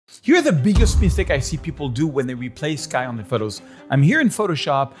Here's the biggest mistake I see people do when they replace sky on the photos. I'm here in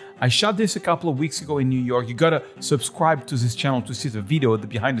Photoshop. I shot this a couple of weeks ago in New York. You gotta subscribe to this channel to see the video, the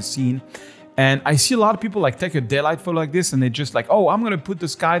behind the scene. And I see a lot of people like take a daylight photo like this and they're just like, oh, I'm gonna put the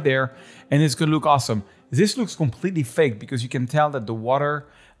sky there and it's gonna look awesome. This looks completely fake because you can tell that the water,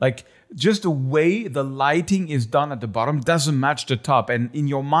 like just the way the lighting is done at the bottom doesn't match the top. And in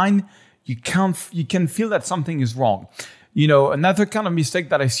your mind, you can feel that something is wrong. You know, another kind of mistake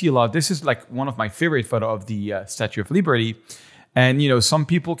that I see a lot, this is like one of my favorite photos of the Statue of Liberty. And, you know, some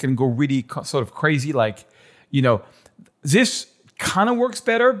people can go really sort of crazy, like, you know, this kind of works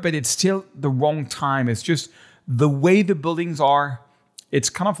better, but it's still the wrong time. It's just the way the buildings are. It's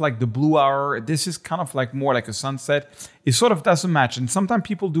kind of like the blue hour. This is kind of like more like a sunset. It sort of doesn't match. And sometimes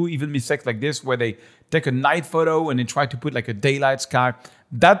people do even mistakes like this where they take a night photo and they try to put like a daylight sky.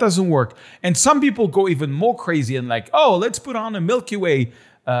 That doesn't work. And some people go even more crazy and like, oh, let's put on a Milky Way.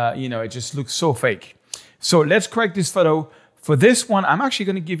 You know, it just looks so fake. So let's correct this photo. For this one, I'm actually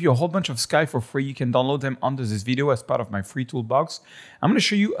going to give you a whole bunch of sky for free. You can download them under this video as part of my free toolbox. I'm going to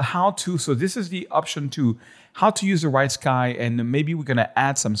show you how to, so this is the option 2, how to use the right sky, and maybe we're going to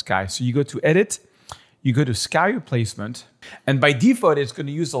add some sky. So you go to Edit, you go to Sky Replacement, and by default, it's going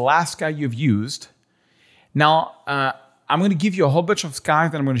to use the last sky you've used. Now, I'm going to give you a whole bunch of skies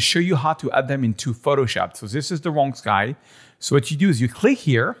and I'm going to show you how to add them into Photoshop. So this is the wrong sky. So what you do is you click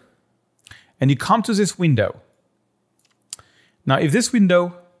here and you come to this window. Now, if this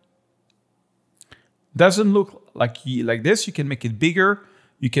window doesn't look like this, you can make it bigger.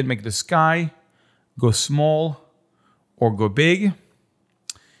 You can make the sky go small or go big.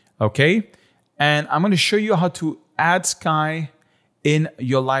 Okay. And I'm going to show you how to add sky in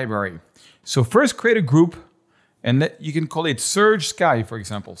your library. So first create a group and you can call it Surge Sky, for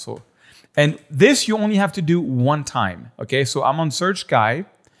example. So, and this you only have to do one time. Okay. So I'm on Surge Sky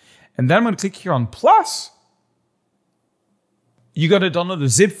and then I'm going to click here on plus. You got to download a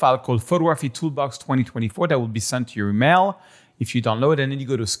zip file called Photography Toolbox 2024 that will be sent to your email if you download it. And then you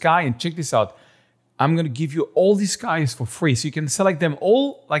go to Sky and check this out. I'm going to give you all these skies for free. So you can select them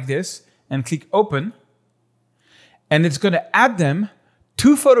all like this and click open. And it's going to add them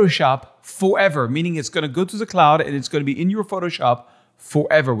to Photoshop forever, meaning it's going to go to the cloud and it's going to be in your Photoshop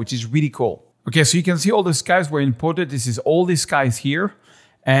forever, which is really cool. Okay, so you can see all the skies were imported. This is all these skies here.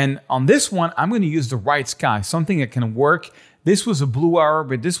 And on this one, I'm going to use the right sky, something that can work. This was a blue hour,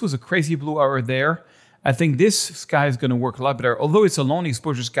 but this was a crazy blue hour there. I think this sky is going to work a lot better. Although it's a long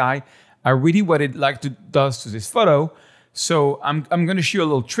exposure sky, I really what it does to this photo. So I'm going to show you a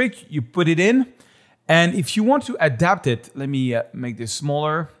little trick. You put it in, and if you want to adapt it, let me make this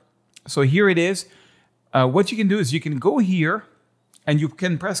smaller. So here it is. What you can do is you can go here, and you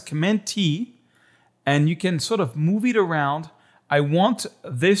can press Command T, and you can sort of move it around. I want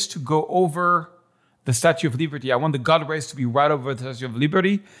this to go over the Statue of Liberty. I want the God rays to be right over the Statue of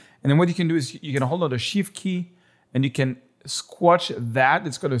Liberty. And then what you can do is you can hold on the Shift key and you can squash that.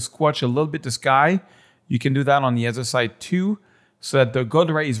 It's going to squash a little bit the sky. You can do that on the other side too, so that the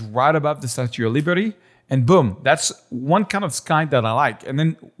God ray is right above the Statue of Liberty. And boom, that's one kind of sky that I like. And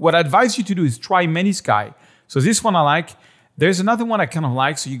then what I advise you to do is try many sky. So this one I like. There's another one I kind of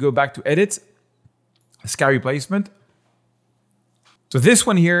like. So you go back to Edit, Sky Replacement. So this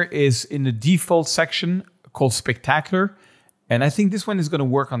one here is in the default section called Spectacular. And I think this one is going to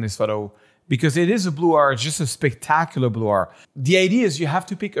work on this photo because it is a blue hour. It's just a spectacular blue hour. The idea is you have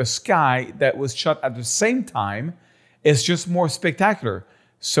to pick a sky that was shot at the same time. It's just more spectacular.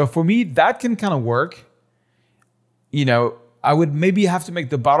 So for me, that can kind of work. You know, I would maybe have to make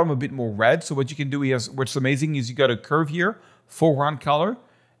the bottom a bit more red. So what you can do is, what's amazing is you got a curve here, foreground color.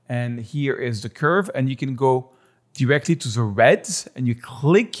 And here is the curve. And you can go directly to the reds and you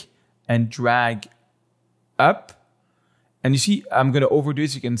click and drag up. And you see, I'm going to overdo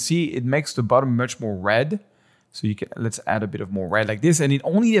this. You can see it makes the bottom much more red. So you can, let's add a bit of more red like this. And it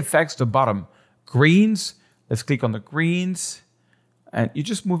only affects the bottom. Greens, let's click on the greens. And you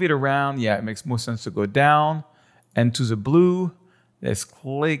just move it around. Yeah, it makes more sense to go down. And to the blue, let's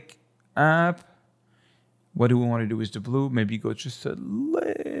click up. What do we want to do with the blue? Maybe go just a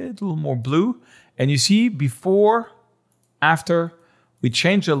little more blue. And you see, before, after, we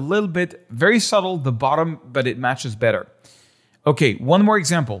change a little bit, very subtle, the bottom, but it matches better. Okay, one more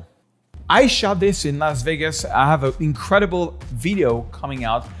example. I shot this in Las Vegas. I have an incredible video coming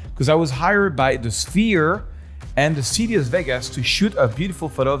out because I was hired by the Sphere and the city of Vegas to shoot a beautiful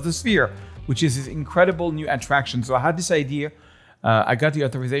photo of the Sphere, which is this incredible new attraction. So I had this idea. I got the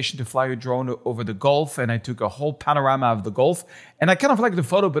authorization to fly a drone over the Gulf, and I took a whole panorama of the Gulf. And I kind of liked the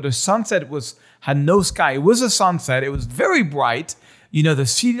photo, but the sunset had no sky. It was a sunset. It was very bright, you know, the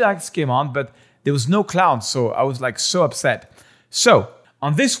city lights came on, but there was no clouds. So I was like so upset. So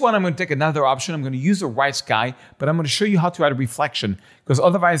on this one, I'm going to take another option. I'm going to use the white sky, but I'm going to show you how to add a reflection because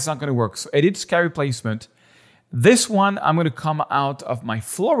otherwise it's not going to work. So edit sky replacement. This one, I'm going to come out of my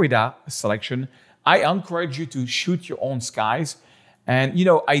Florida selection. I encourage you to shoot your own skies. And, you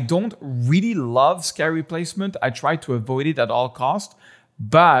know, I don't really love sky replacement. I try to avoid it at all costs.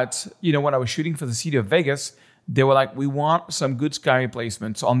 But, you know, when I was shooting for the city of Vegas, they were like, we want some good sky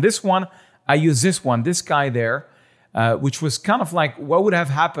replacement. So on this one, I use this one, this guy there, which was kind of like what would have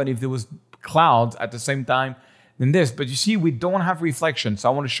happened if there was clouds at the same time than this. But you see, we don't have reflection. So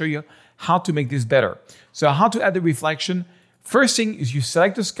I want to show you how to make this better. So how to add the reflection. First thing is you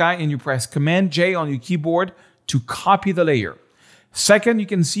select the sky and you press Command-J on your keyboard to copy the layer. Second, you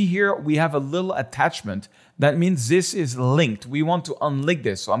can see here we have a little attachment. That means this is linked. We want to unlink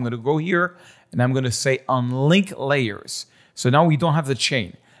this. So I'm going to go here and I'm going to say unlink layers. So now we don't have the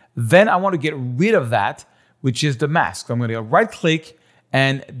chain. Then I want to get rid of that, which is the mask. So I'm going to right click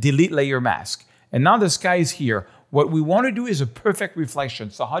and delete layer mask. And now the sky is here. What we want to do is a perfect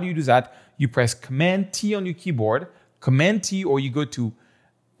reflection. So how do you do that? You press Command-T on your keyboard, Command-T, or you go to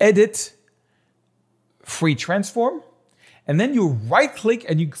Edit, Free Transform, and then you right click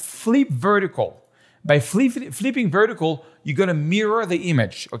and you flip vertical. By flipping vertical, you're going to mirror the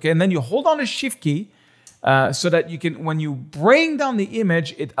image, okay? And then you hold on the Shift key so that you can, when you bring down the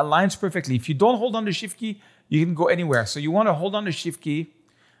image, it aligns perfectly. If you don't hold on the Shift key, you can go anywhere. So you want to hold on the Shift key,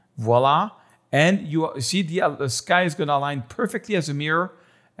 voila, and you see the sky is going to align perfectly as a mirror.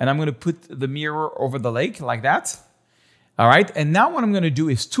 And I'm going to put the mirror over the lake like that. All right, and now what I'm going to do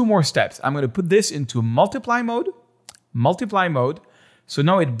is two more steps. I'm going to put this into multiply mode. So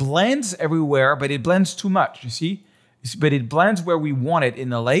now it blends everywhere, but it blends too much, you see? But it blends where we want it in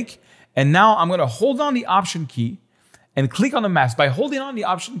the lake. And now I'm going to hold on the Option key and click on the mask. By holding on the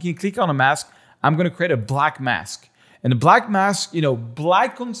Option key, click on the mask, I'm going to create a black mask. And the black mask, you know,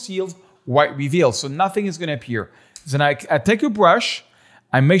 black conceals, white reveals. So nothing is going to appear. So now I take a brush,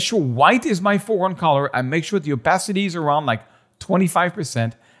 I make sure white is my foreground color, I make sure the opacity is around like 25%,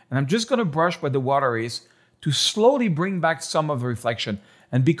 and I'm just going to brush where the water is to slowly bring back some of the reflection.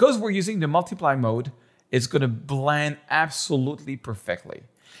 And because we're using the multiply mode, it's going to blend absolutely perfectly.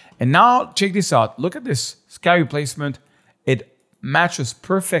 And now check this out. Look at this sky replacement. It matches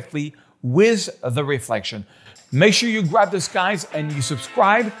perfectly with the reflection. Make sure you grab the skies and you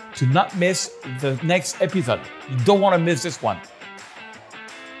subscribe to not miss the next episode. You don't want to miss this one.